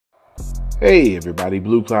Hey everybody,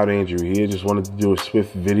 Blue Cloud Andrew here. Just wanted to do a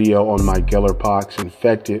swift video on my Gellerpox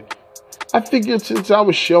Infected. I figured since I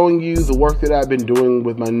was showing you the work that I've been doing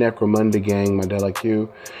with my Necromunda gang, my DelaQ,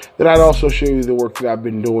 that I'd also show you the work that I've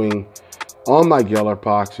been doing on my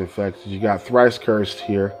Gellerpox Infected. You got Thrice Cursed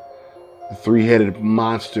here, the three-headed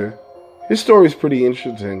monster. His story is pretty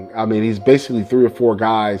interesting. I mean, he's basically 3 or 4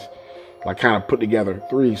 guys, like kind of put together,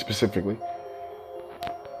 3 specifically.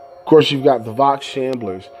 Of course, you've got the Vox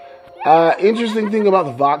Shamblers. Interesting thing about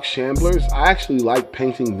the Vox Shamblers, I actually like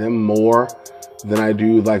painting them more than I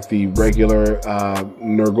do like the regular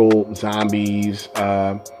Nurgle zombies.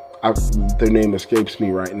 Their name escapes me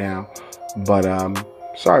right now, but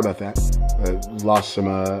sorry about that. Lost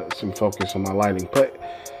some focus on my lighting. But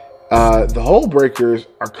the Hole Breakers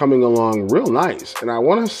are coming along real nice, and I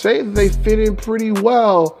want to say that they fit in pretty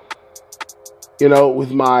well, you know, with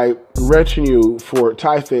my retinue for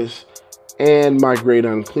Typhus and my Great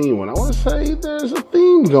Unclean One. I want to say there's a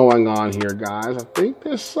theme going on here, guys. I think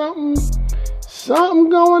there's something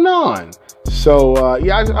going on. So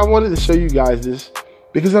yeah, I wanted to show you guys this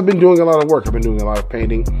because I've been doing a lot of work. I've been doing a lot of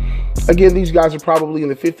painting. Again, these guys are probably in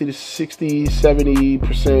the 50 to 60,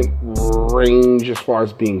 70% range as far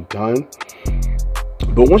as being done.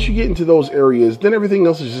 But once you get into those areas, then everything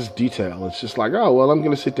else is just detail. It's just like, oh, well, I'm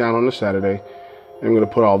going to sit down on a Saturday. I'm going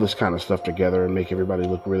to put all this kind of stuff together and make everybody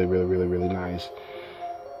look really, really, really, really nice.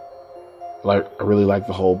 Like, I really like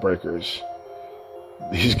the Hole Breakers.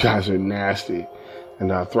 These guys are nasty.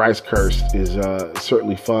 And Thrice Cursed is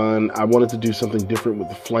certainly fun. I wanted to do something different with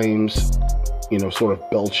the flames, you know, sort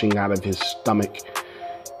of belching out of his stomach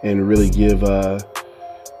and really give a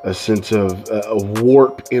sense of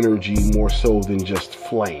warp energy more so than just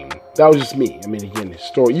flame. That was just me. I mean, again, his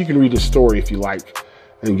story, you can read his story if you like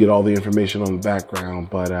and get all the information on the background.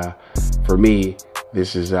 But for me,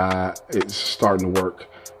 this is it's starting to work.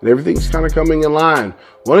 And everything's kind of coming in line.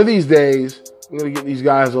 One of these days, I'm going to get these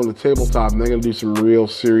guys on the tabletop and they're going to do some real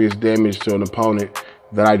serious damage to an opponent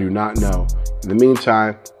that I do not know. In the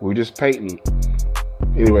meantime, we're just painting.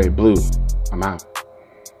 Anyway, Blue, I'm out.